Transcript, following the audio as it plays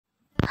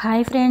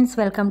Hi friends,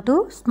 welcome to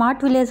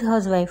smart village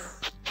house wife.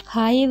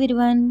 Hi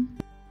everyone.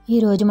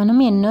 ఈరోజు మనం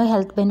ఎన్నో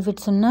health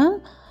benefits ఉన్న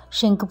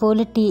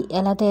శంకుపూల టీ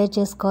ఎలా తయారు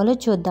చేసుకోవాలో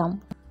చూద్దాం.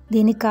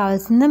 దీనికి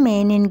కావాల్సిన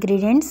మెయిన్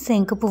ఇంగ్రీడియంట్స్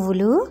శంకు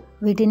పువ్వులు.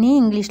 వీటిని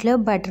ఇంగ్లీష్లో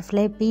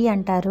బటర్ఫ్లై పీ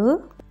అంటారు.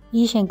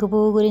 ఈ శంకు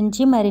పువ్వు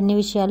గురించి మరిన్ని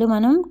విషయాలు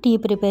మనం టీ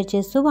ప్రిపేర్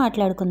చేస్తూ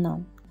మాట్లాడుకుందాం.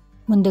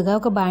 ముందుగా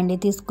ఒక బాండీ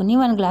తీసుకుని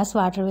 1 గ్లాస్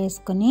వాటర్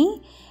వేసుకుని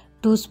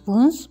 2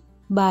 స్పూన్స్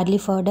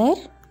బార్లీ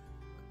పౌడర్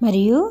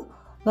మరియు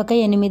ఒక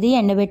 8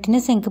 ఎండబెట్టిన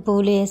శంకు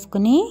పువ్వులు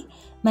వేసుకుని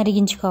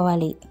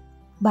మరిగించుకోవాలి.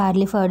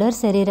 బార్లీ పౌడర్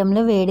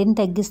శరీరంలో వేడిని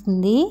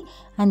తగ్గిస్తుంది.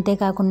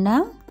 అంతేకాకుండా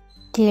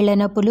కీళ్ళ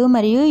నొప్పులు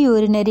మరియు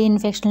యూరినరీ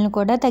ఇన్ఫెక్షన్లు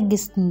కూడా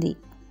తగ్గిస్తుంది.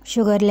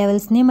 షుగర్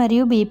లెవెల్స్ని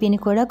మరియు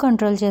బీపీని కూడా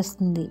కంట్రోల్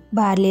చేస్తుంది.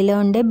 బార్లీలో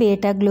ఉండే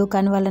బీటా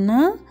గ్లూకాన్ వలన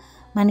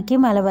మనకి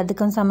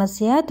మలబద్ధకం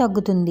సమస్య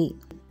తగ్గుతుంది.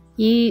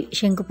 ఈ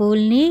శంకు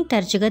పువ్వుల్ని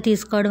తరచుగా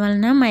తీసుకోవడం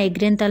వలన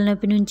మైగ్రేన్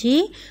తలనొప్పి నుంచి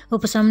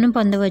ఉపశమనం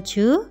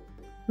పొందవచ్చు.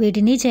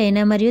 వీటిని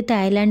చైనా మరియు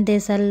థాయిలాండ్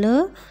దేశాల్లో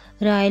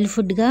రాయల్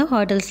ఫుడ్గా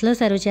హోటల్స్లో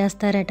సర్వ్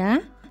చేస్తారట.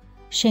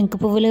 శంకు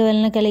పువ్వుల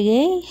వలన కలిగే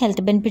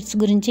హెల్త్ బెనిఫిట్స్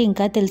గురించి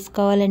ఇంకా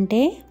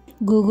తెలుసుకోవాలంటే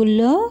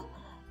గూగుల్లో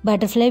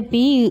బటర్ఫ్లై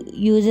పీ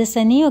యూజెస్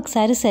అని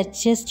ఒకసారి సెర్చ్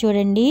చేసి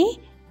చూడండి.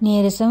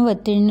 నీరసం,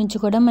 ఒత్తిడి నుంచి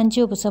కూడా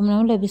మంచి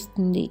ఉపశమనం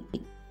లభిస్తుంది.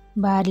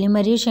 బార్లీ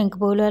మరియు శంకు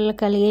పువ్వుల వల్ల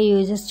కలిగే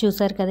యూజెస్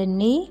చూసారు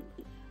కదండి.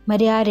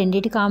 మరి ఆ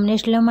రెండింటి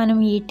కాంబినేషన్లో మనం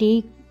ఈ టీ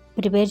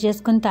ప్రిపేర్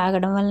చేసుకొని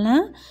తాగడం వలన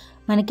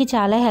మనకి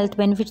చాలా హెల్త్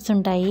బెనిఫిట్స్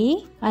ఉంటాయి.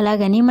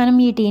 అలాగని మనం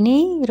ఈ టీని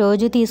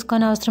రోజు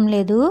తీసుకొని అవసరం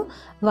లేదు.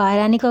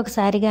 వారానికి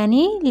ఒకసారి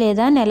కానీ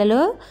లేదా నెలలో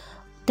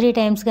 3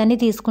 టైమ్స్ కానీ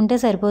తీసుకుంటే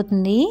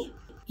సరిపోతుంది.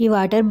 ఈ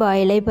వాటర్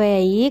బాయిల్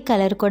అయిపోయాయి.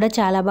 కలర్ కూడా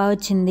చాలా బాగా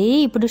వచ్చింది.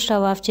 ఇప్పుడు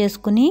స్టవ్ ఆఫ్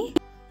చేసుకుని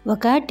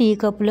ఒక టీ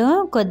కప్లో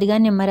కొద్దిగా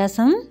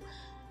నిమ్మరసం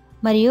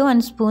మరియు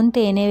 1 స్పూన్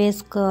తేనె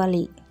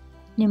వేసుకోవాలి.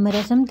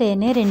 నిమ్మరసం,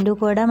 తేనె రెండు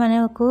కూడా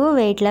మనకు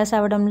వెయిట్ లాస్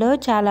అవ్వడంలో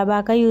చాలా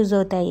బాగా యూజ్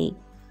అవుతాయి.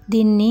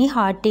 దీన్ని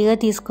హాట్ టీగా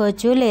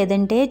తీసుకోవచ్చు,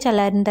 లేదంటే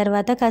చల్లారిన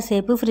తర్వాత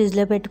కాసేపు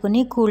ఫ్రిడ్జ్లో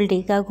పెట్టుకుని కూల్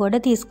టీగా కూడా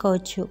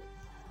తీసుకోవచ్చు.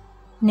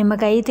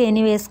 నిమ్మకాయ,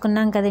 తేనె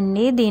వేసుకున్నాం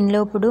కదండి. దీనిలో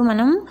ఇప్పుడు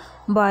మనం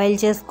బాయిల్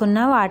చేసుకున్న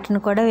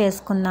వాటర్ని కూడా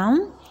వేసుకుందాం.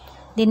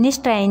 దీన్ని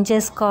స్ట్రైన్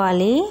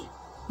చేసుకోవాలి.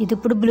 ఇది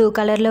ఇప్పుడు బ్లూ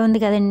కలర్లో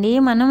ఉంది కదండి.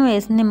 మనం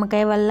వేసిన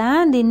నిమ్మకాయ వల్ల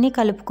దీన్ని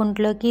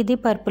కలుపుకుంటలోకి ఇది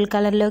పర్పుల్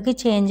కలర్లోకి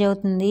చేంజ్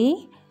అవుతుంది.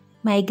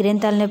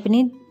 మైగ్రేన్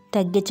తలనొప్పిని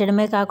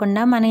తగ్గించడమే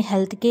కాకుండా మన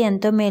హెల్త్కి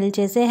ఎంతో మేలు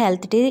చేసే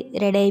హెల్త్ టీ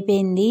రెడీ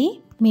అయిపోయింది.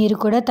 మీరు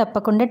కూడా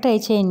తప్పకుండా ట్రై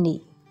చేయండి.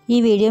 ఈ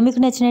వీడియో మీకు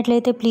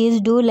నచ్చినట్లయితే please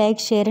do like,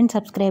 share and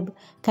subscribe.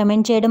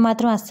 Comment చేయడం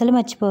మాత్రం అస్సలు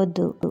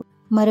మర్చిపోవద్దు.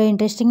 మరో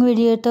ఇంట్రెస్టింగ్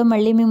వీడియోతో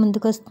మళ్ళీ మీ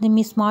ముందుకు వస్తుంది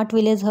మీ smart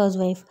village house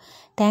wife.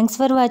 Thanks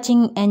for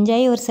watching.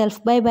 Enjoy your self.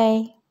 Bye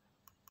bye.